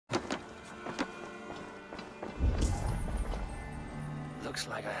Looks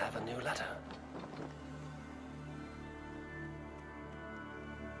like I have a new letter.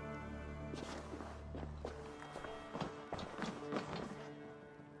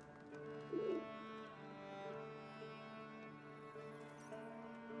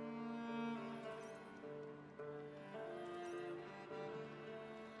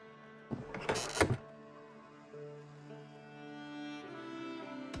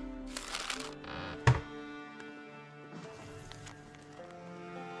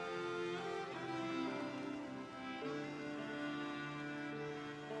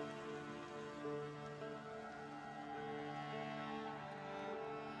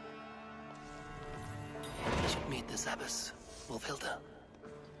 Meet this abbess, Wolfhilda.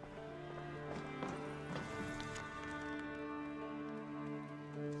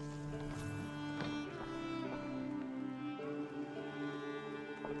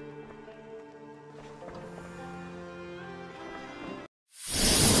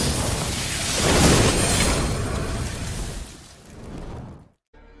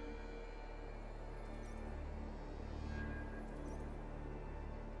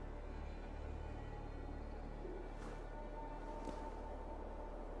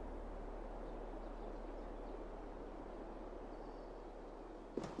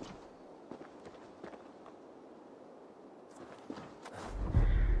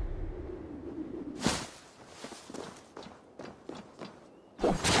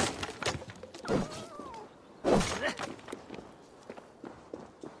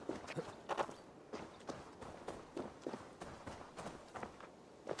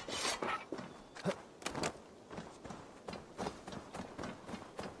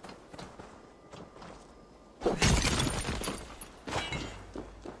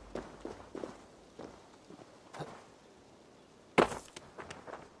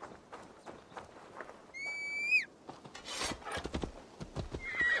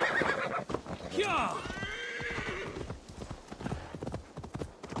 Yeah!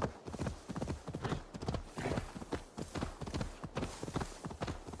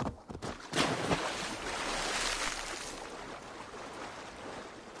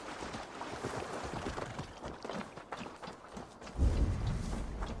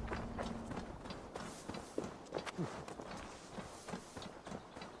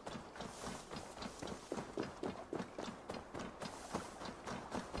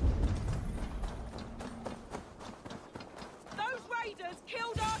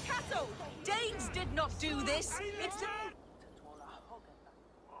 Killed our cattle! Danes did not do this! It's the...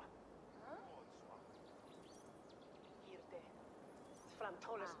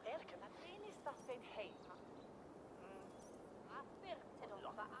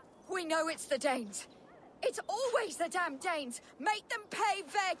 We know it's the Danes! It's always the damn Danes! Make them pay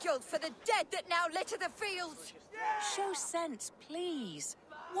their guilt for the dead that now litter the fields! Show sense, please.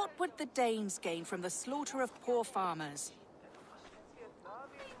 What would the Danes gain from the slaughter of poor farmers?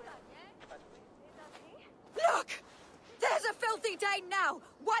 Look! There's a filthy Dane now!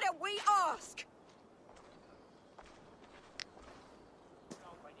 Why don't we ask?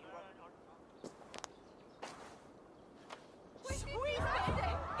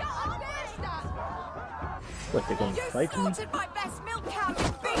 What, they're going to fight me? You slaughtered my best milk cow,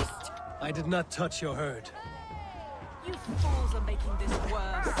 you beast! I did not touch your herd. You fools are making this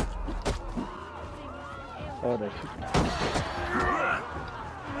worse. Oh, they should.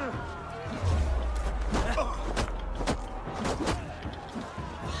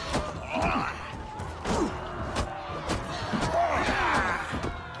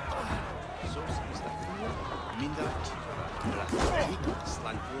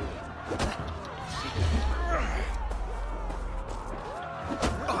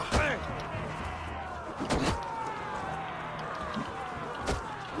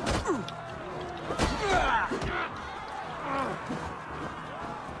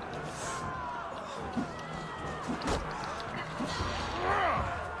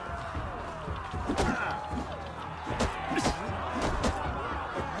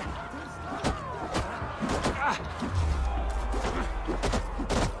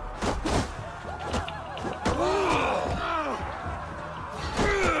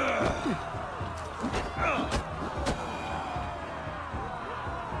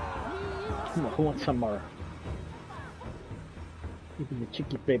 Who wants some more? Even the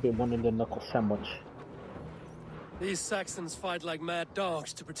cheeky baby wanted a knuckle sandwich. These Saxons fight like mad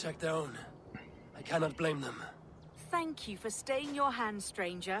dogs to protect their own. I cannot blame them. Thank you for staying your hand,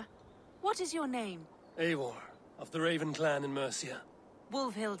 stranger. What is your name? Eivor, of the Raven clan in Mercia.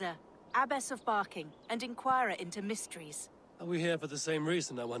 Wolfhilda, Abbess of Barking, and Inquirer into mysteries. Are we here for the same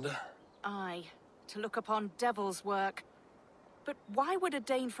reason, I wonder? Aye, to look upon devil's work. But why would a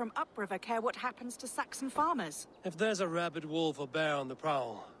Dane from upriver care what happens to Saxon farmers? If there's a rabid wolf or bear on the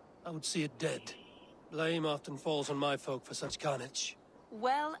prowl, I would see it dead. Blame often falls on my folk for such carnage.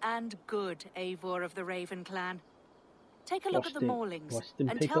 Well and good, Eivor of the Raven clan. Take a look at the maulings, What's them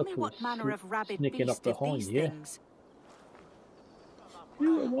and pick tell up me for what manner of rabid sneaking beast up did behind, these yeah. things.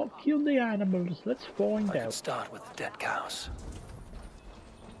 You won't kill the animals. Let's find I could out. start with the dead cows.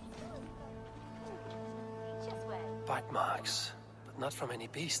 Bite marks, but not from any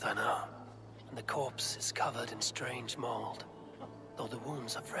beast I know. And the corpse is covered in strange mold, though the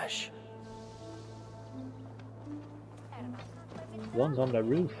wounds are fresh. One's on the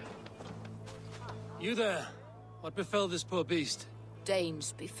roof. You there? What befell this poor beast?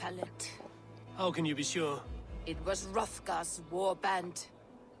 Danes befell it. How can you be sure? It was Hrothgar's war band.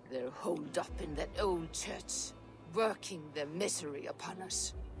 They're holed up in that old church, working their misery upon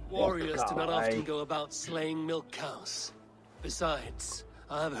us. Warriors do not Aye. often go about slaying milk cows. Besides,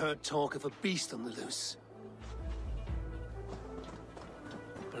 I have heard talk of a beast on the loose.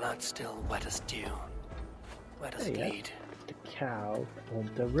 Blood still wet as dew. Wet as Hey, yeah. bleed. The cow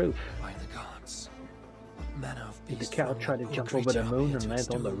on the roof. By the gods. What manner of Did the beast cow will try to poor jump over the creature moon into and its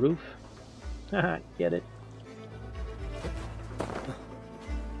land on the doom? roof? Haha, get it?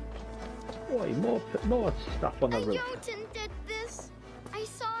 Boy, more stuff on the A roof. Jotun did this. I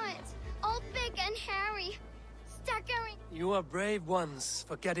saw it. All big and hairy. Staggering. You are brave ones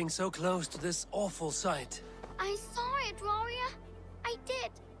for getting so close to this awful sight. I saw it, warrior. I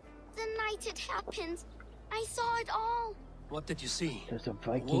did. The night it happened. I saw it all. What did you see? There's a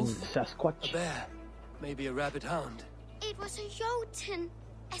Viking Wolf? A Sasquatch. bear? Maybe a rabid hound? It was a Jotun,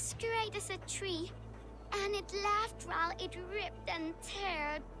 as straight as a tree. And it laughed while it ripped and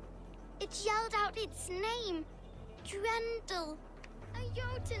teared. It yelled out its name. Grendel. A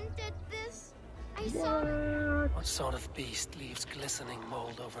Jotun did this. I saw it. What sort of beast leaves glistening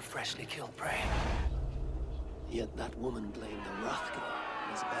mold over freshly killed prey? Yet that woman blamed the Hrothgar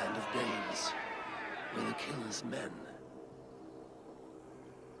and his band of Danes. Were the killer's men.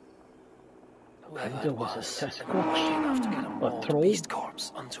 Whoever Grendel it was a was, they Sasquatch? were lucky enough to get a mauled troll? beast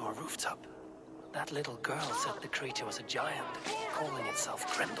corpse onto a rooftop. That little girl said the creature was a giant, calling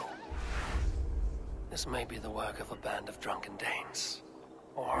itself Grendel. This may be the work of a band of drunken Danes.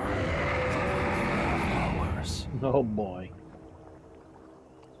 Or far worse. Oh boy.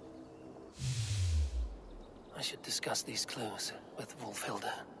 I should discuss these clues with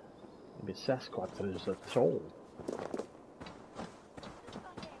Wolfhilda. Maybe Sasquatch is a troll.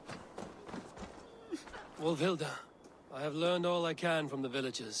 Wolfhilda, I have learned all I can from the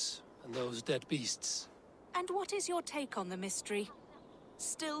villagers and those dead beasts. And what is your take on the mystery?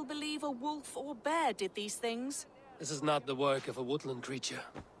 Still believe a wolf or bear did these things? This is not the work of a woodland creature.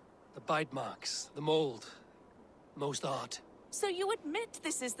 The bite marks, the mold, most odd. So you admit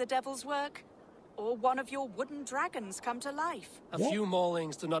this is the devil's work? Or one of your wooden dragons come to life? A few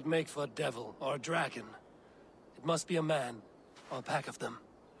maulings do not make for a devil or a dragon. It must be a man, or a pack of them.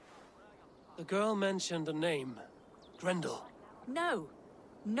 The girl mentioned a name, Grendel. No.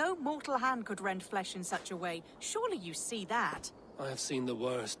 No mortal hand could rend flesh in such a way. Surely you see that. I have seen the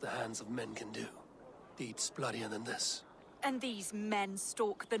worst the hands of men can do. Deeds bloodier than this. And these men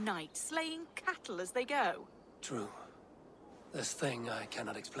stalk the night, slaying cattle as they go. True. This thing I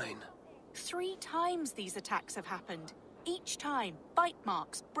cannot explain. 3 times these attacks have happened. Each time, bite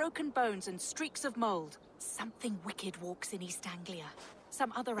marks, broken bones, and streaks of mold. Something wicked walks in East Anglia.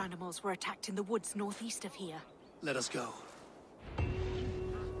 Some other animals were attacked in the woods northeast of here. Let us go.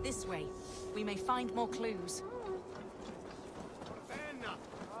 This way. We may find more clues.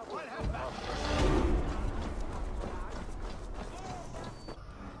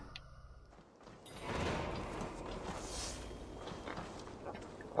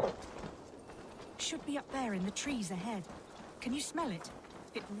 Should be up there in the trees ahead. Can you smell it?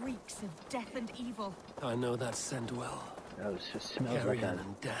 It reeks of death and evil. I know that scent well. Oh, it just smells like Carrion a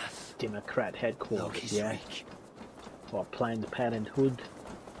and death. Democrat headquarters, Loki's yeah. reek. Or Planned Parenthood.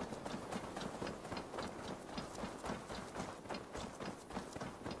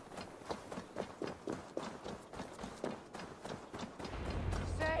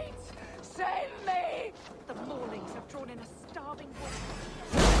 Saints, save me! The maulings have drawn in a starving wolf.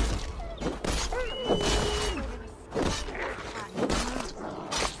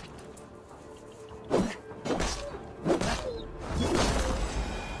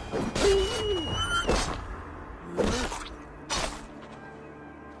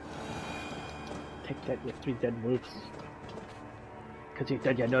 Take that, you 3 dead wolves. Cause you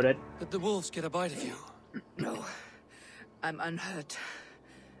said you know that. Did the wolves get a bite of you? No, I'm unhurt.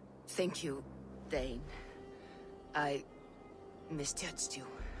 Thank you, Dane. I misjudged you.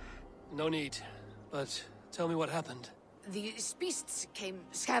 No need, but tell me what happened. These beasts came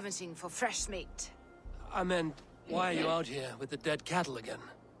scavenging for fresh meat. I meant, why are you out here with the dead cattle again?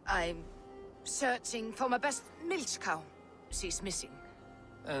 I'm searching for my best milch cow. She's missing.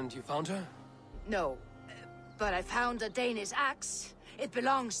 And you found her? No, but I found a Danish axe. It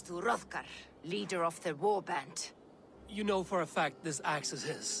belongs to Hrothgar, leader of the war band. You know for a fact this axe is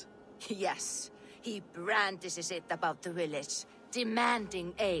his. Yes, he brandishes it about the village,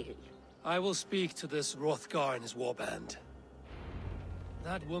 demanding ale. I will speak to this Hrothgar and his warband.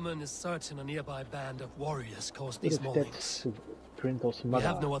 That woman is certain a nearby band of warriors caused these maulings. Grendel's We mother.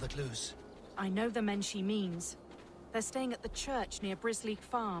 have no other clues. I know the men she means. They're staying at the church near Brisleek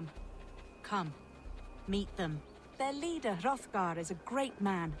Farm. Come, meet them. Their leader, Hrothgar, is a great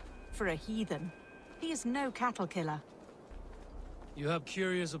man. For a heathen. He is no cattle killer. You have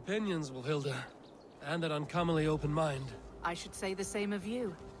curious opinions, Wolfhilda, and an uncommonly open mind. I should say the same of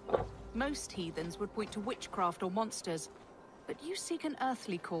you. Most heathens would point to witchcraft or monsters, but you seek an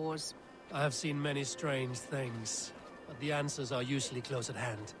earthly cause. I have seen many strange things, but the answers are usually close at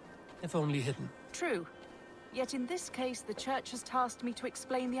hand, if only hidden. True. Yet in this case, the church has tasked me to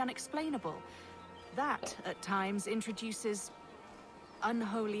explain the unexplainable. That, at times, introduces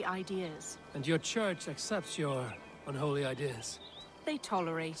unholy ideas. And your church accepts your unholy ideas? They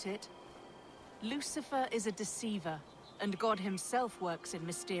tolerate it. Lucifer is a deceiver, and God himself works in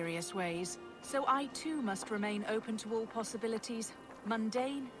mysterious ways. So I too must remain open to all possibilities,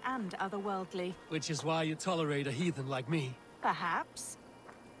 mundane and otherworldly. Which is why you tolerate a heathen like me. Perhaps.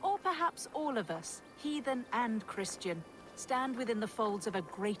 Or perhaps all of us, heathen and Christian, stand within the folds of a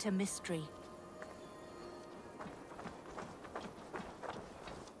greater mystery.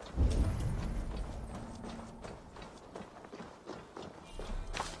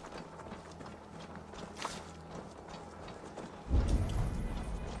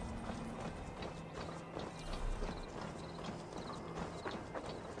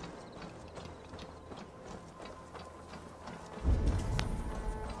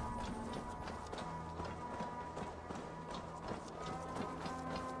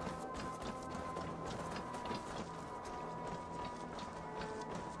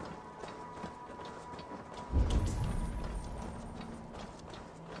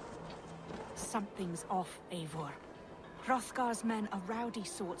 Something's off, Eivor. Hrothgar's men are rowdy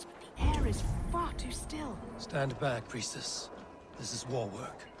sorts, but the air is far too still. Stand back, priestess. This is war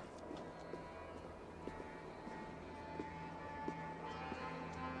work.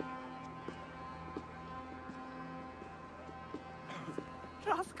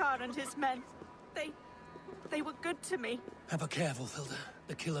 Hrothgar and his men, they were good to me. Have a care, Wolfhilda.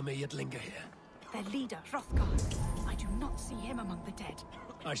 The killer may yet linger here. Their leader, Hrothgar. I do not see him among the dead.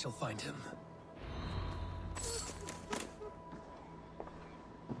 I shall find him.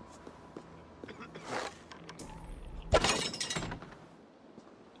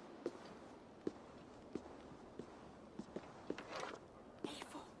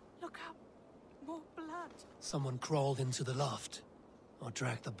 Eivor, look up. More blood. Someone crawled into the loft, or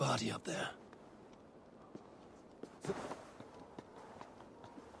dragged the body up there.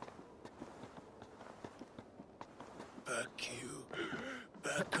 Back, you.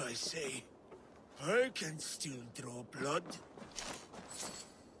 Back, I say. I can still draw blood.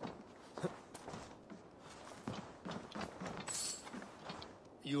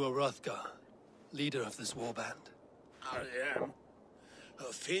 You are Hrothgar, leader of this warband. I am. A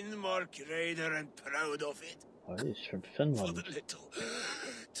Finnmark raider and proud of it. Oh, he's from For Finland. the little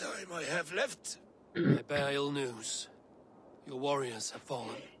time I have left. I bear ill news. Your warriors have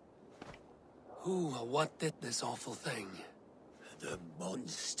fallen. Who or what did this awful thing? The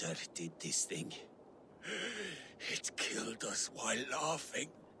monster did this thing. It killed us while laughing.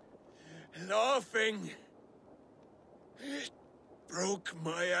 Laughing! It broke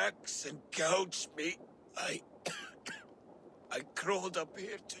my axe and gouged me. I crawled up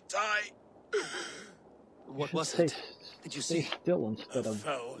here to die. What was Stay- it? Did you stay see? still instead A of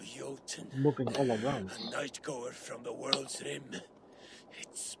foul Jotun. moving all around. A nightgoer from the world's rim. It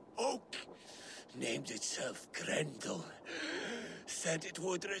spoke. Named itself Grendel. Said it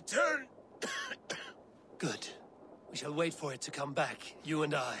would return. Good. We shall wait for it to come back, you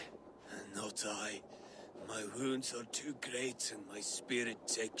and I. Not I. My wounds are too great and my spirit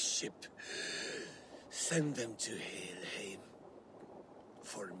takes ship. Send them to Helheim.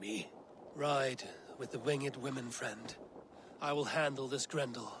 For me. Ride with the winged women friend. I will handle this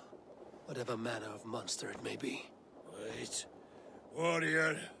Grendel, whatever manner of monster it may be. Wait.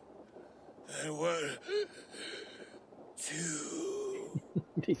 Warrior. There were... two.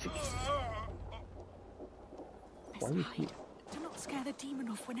 Why is he? Do not scare the demon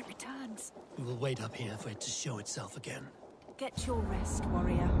off when it returns. We will wait up here for it to show itself again. Get your rest,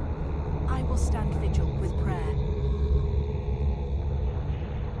 warrior. I will stand vigil with prayer.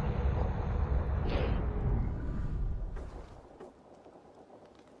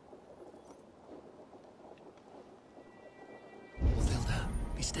 Wilfilda,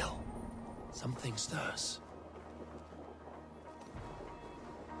 be still. Something stirs.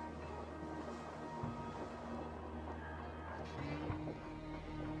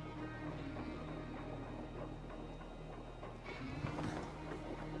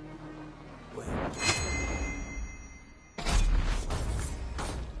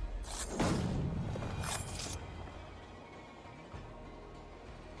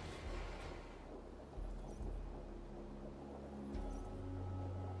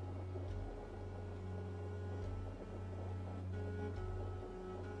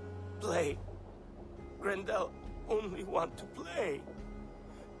 Play. Grendel only want to play.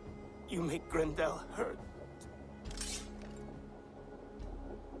 You make Grendel hurt.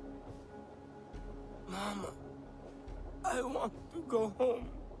 Mama, I want to go home.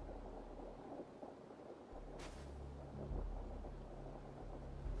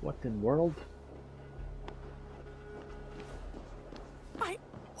 What in world? By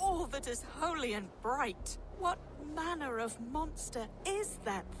all that is holy and bright, what manner of monster is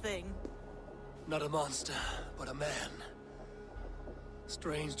that thing? Not a monster, but a man.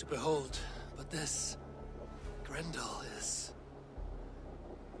 Strange to behold, but this... Grendel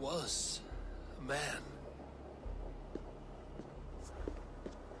was a man.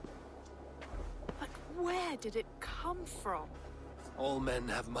 But where did it come from? All men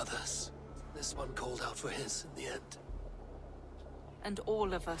have mothers. This one called out for his in the end. And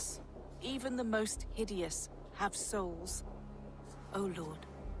all of us, even the most hideous, have souls. O Lord,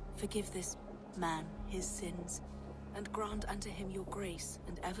 forgive this man his sins, and grant unto him your grace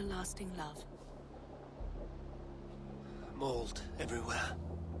and everlasting love. Mold everywhere.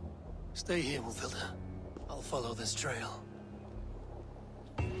 Stay here, Wilfilda. I'll follow this trail.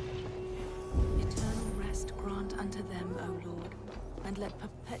 Eternal rest grant unto them, O Lord, and let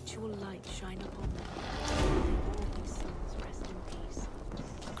perpetual light shine upon them. May all these souls rest in peace.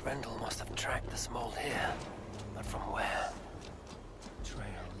 Grendel must have tracked this mold here, but from where?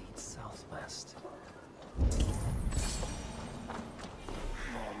 Trail leads southwest.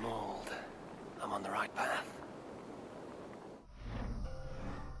 More mold. I'm on the right path.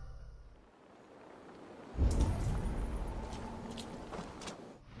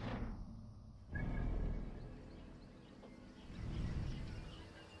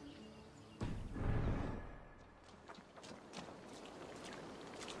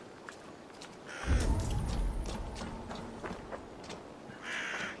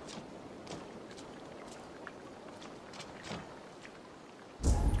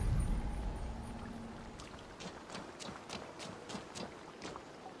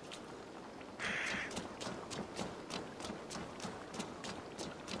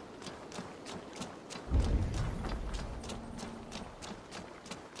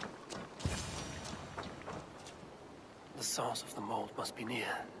 The source of the mold must be near.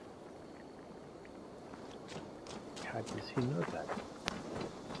 How does he know that?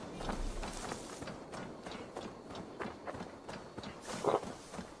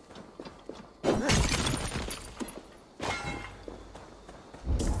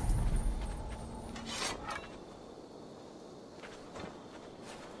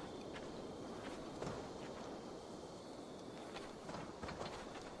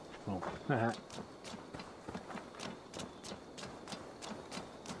 Oh, haha.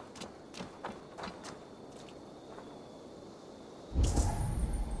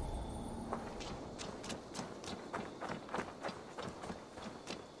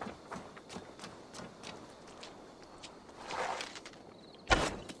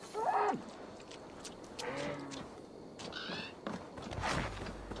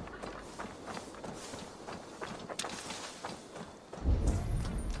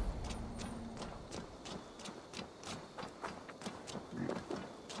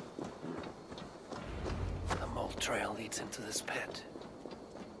 Trail leads into this pit.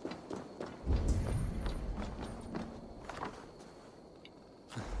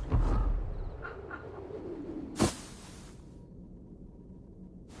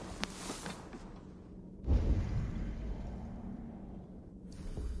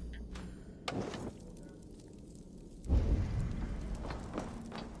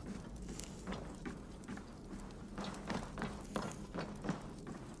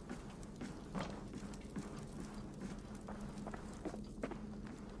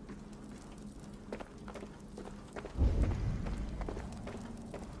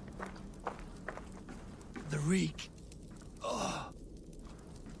 reek. Oh.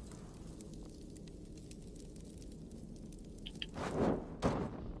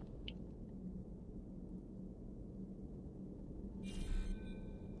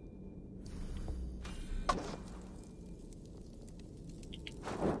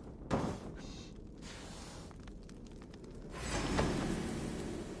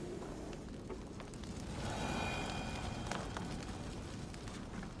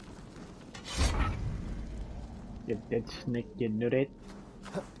 You dead snake, you nutted.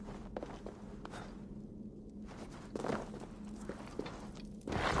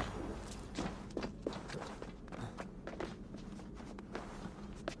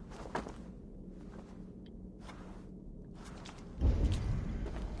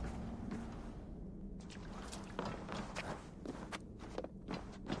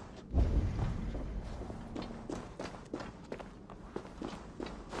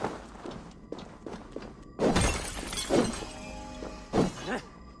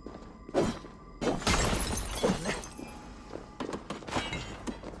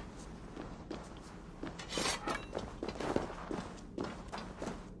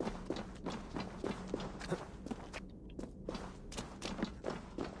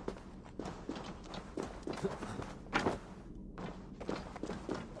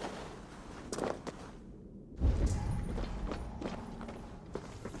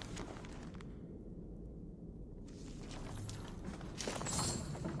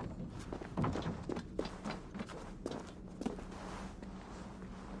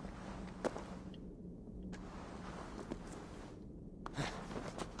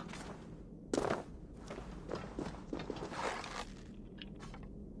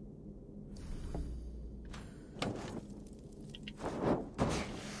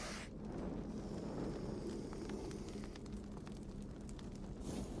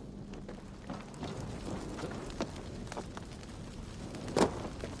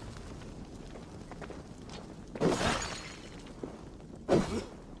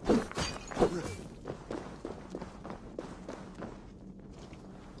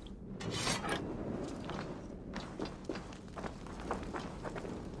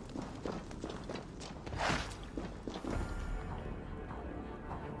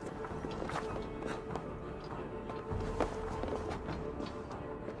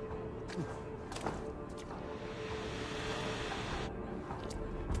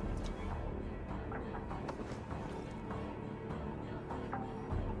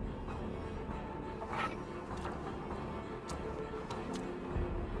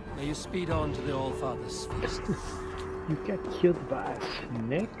 May you speed on to the All-Father's feast. You get killed by a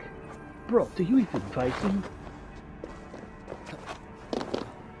snake? Bro, do you even Viking?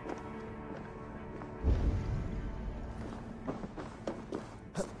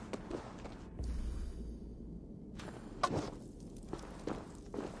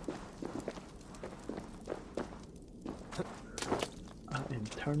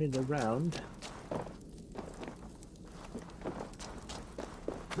 And turn it around.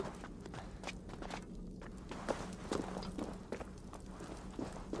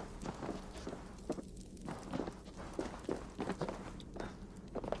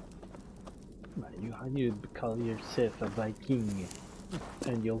 You call yourself a Viking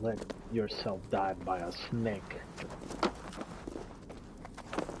and you let yourself die by a snake.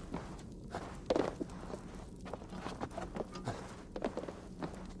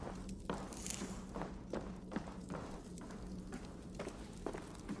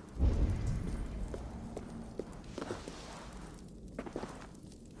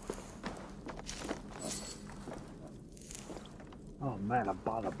 Oh man, I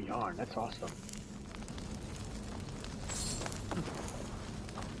bought a yarn, that's awesome.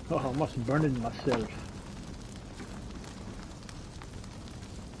 Oh, I almost burned myself.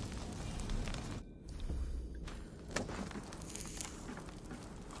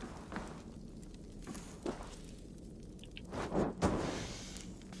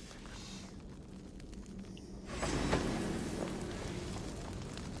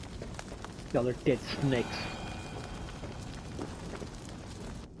 Y'all are dead snakes.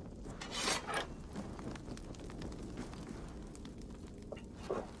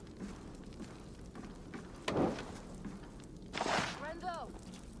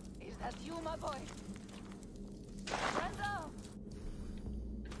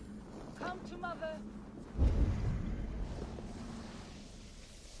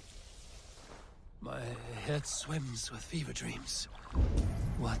 Head swims with fever dreams.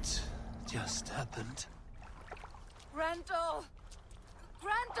 What just happened? Grendel!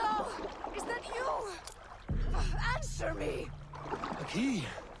 Grendel! Is that you? Answer me! A key!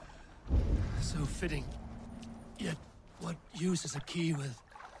 So fitting. What use is a key with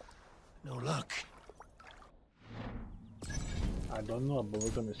no luck? I don't know, but we're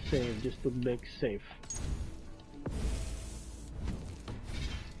gonna save just to make safe.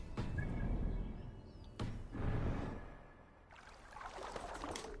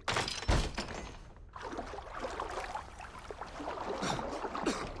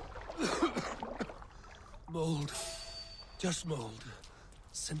 Mold. Just mold.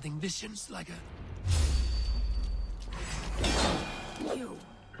 Sending visions like a...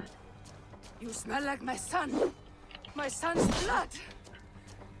 You smell like my son. My son's blood.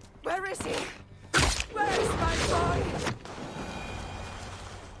 Where is he? Where is my boy?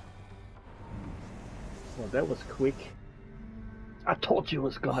 Well, that was quick. I told you it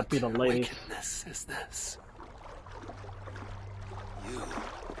was gonna be the ladies. What wickedness is this? You.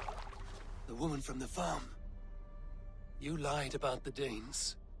 The woman from the farm. You lied about the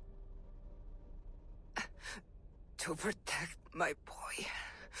Danes. To protect my boy.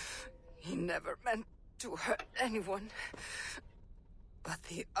 He never meant to hurt anyone. But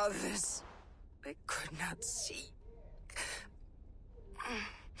the others, they could not see.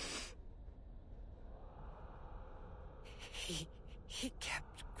 He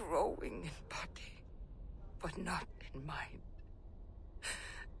kept growing in body, but not in mind.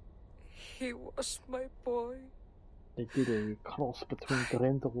 He was my boy. They did a cross between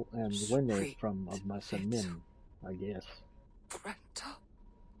Grendel and Winnie from Of Mice and Men, I guess. Grendel.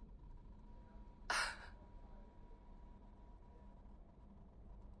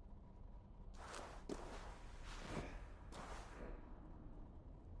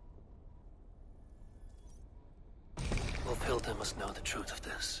 Wolfhilda must know the truth of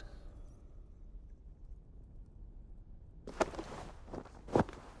this.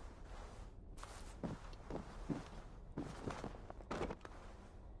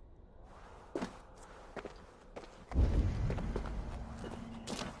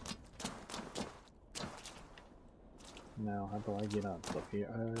 Now, how do I get out of here?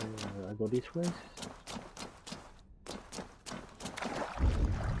 I go this way?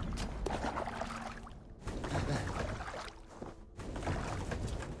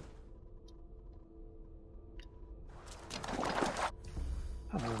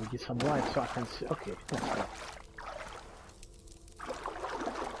 I'm gonna get some light so I can see. Okay, let's go.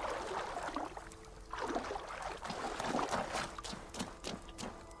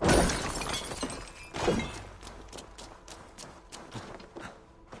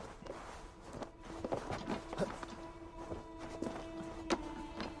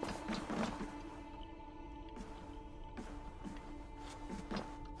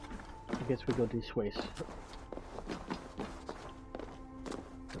 I guess we go this way.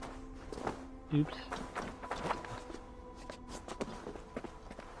 Oops.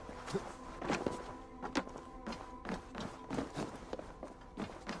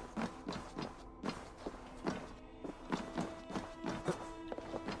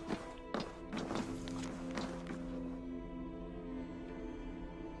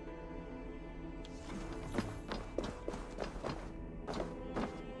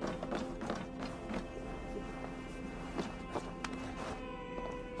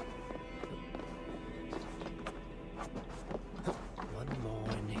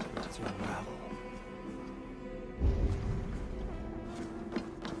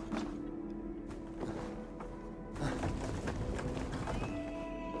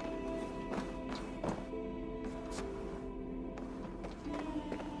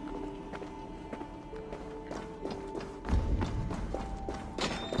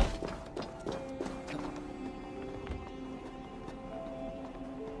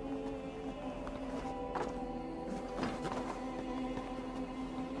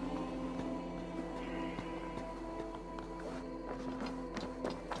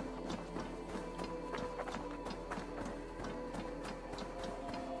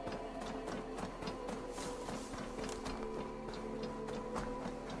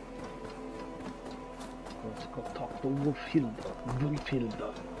 Let's go talk to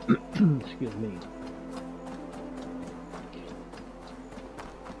Wolfhilda. Excuse me.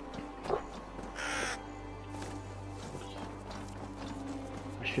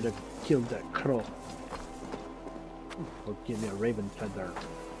 I should have killed that crow. Or give me a raven feather.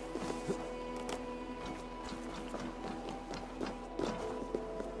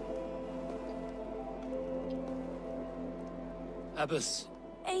 Abbess.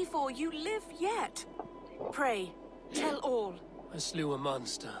 Eivor, you live yet. Pray, tell all. I slew a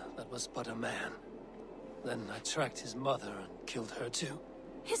monster that was but a man. Then I tracked his mother and killed her too.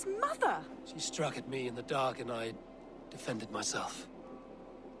 His mother? She struck at me in the dark and I defended myself.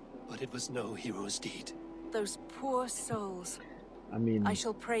 But it was no hero's deed. Those poor souls. I mean, I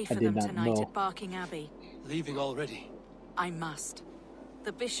shall pray for did them not tonight know. at Barking Abbey. Leaving already? I must.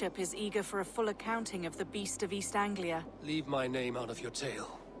 The bishop is eager for a full accounting of the beast of East Anglia. Leave my name out of your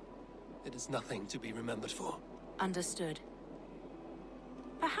tale. It is nothing to be remembered for. Understood.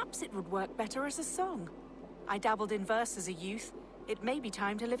 Perhaps it would work better as a song. I dabbled in verse as a youth. It may be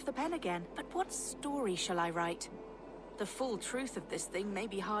time to lift the pen again. But what story shall I write? The full truth of this thing may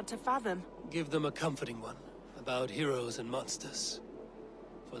be hard to fathom. Give them a comforting one, about heroes and monsters.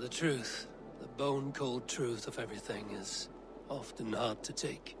 For the truth, the bone-cold truth of everything is often hard to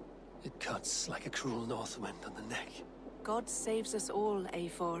take. It cuts like a cruel north wind on the neck. God saves us all,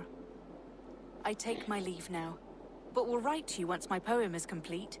 Afor. I take my leave now, but will write to you once my poem is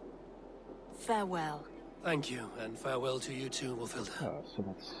complete. Farewell. Thank you, and farewell to you too, Wolfilda. So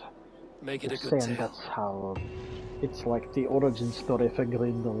that's Make it a just good saying tale. that's how it's like the origin story for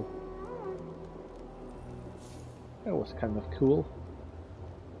Grendel. That was kind of cool.